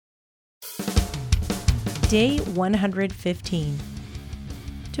Day 115.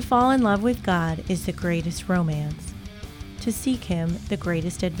 To fall in love with God is the greatest romance. To seek Him, the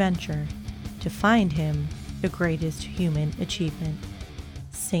greatest adventure. To find Him, the greatest human achievement.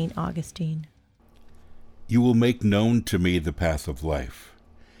 St. Augustine. You will make known to me the path of life.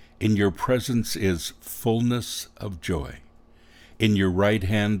 In your presence is fullness of joy. In your right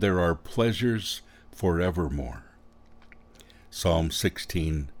hand there are pleasures forevermore. Psalm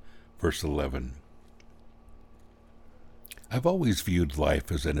 16, verse 11. I've always viewed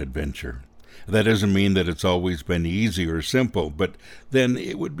life as an adventure. That doesn't mean that it's always been easy or simple, but then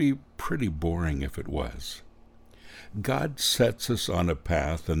it would be pretty boring if it was. God sets us on a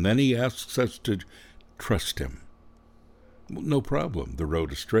path, and then He asks us to trust Him. No problem. The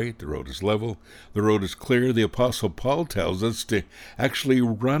road is straight, the road is level, the road is clear. The Apostle Paul tells us to actually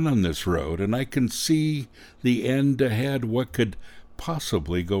run on this road, and I can see the end ahead. What could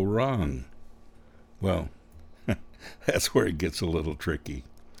possibly go wrong? Well, that's where it gets a little tricky.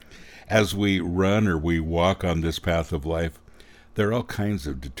 As we run or we walk on this path of life, there are all kinds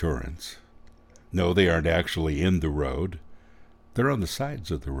of deterrents. No, they aren't actually in the road. They're on the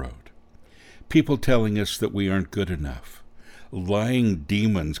sides of the road. People telling us that we aren't good enough. Lying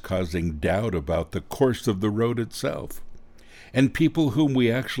demons causing doubt about the course of the road itself. And people whom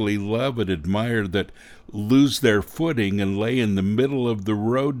we actually love and admire that lose their footing and lay in the middle of the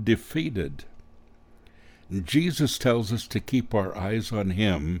road defeated. Jesus tells us to keep our eyes on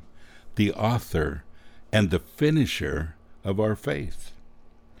Him, the author and the finisher of our faith.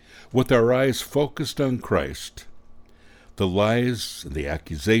 With our eyes focused on Christ, the lies and the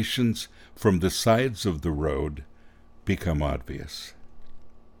accusations from the sides of the road become obvious.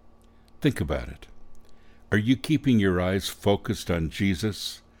 Think about it. Are you keeping your eyes focused on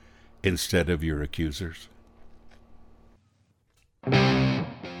Jesus instead of your accusers?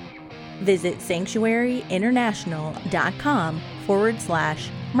 Visit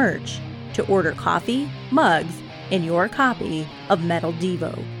sanctuaryinternational.com/merch to order coffee, mugs, and your copy of Metal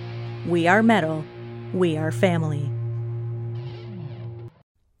Devo. We are metal. We are family.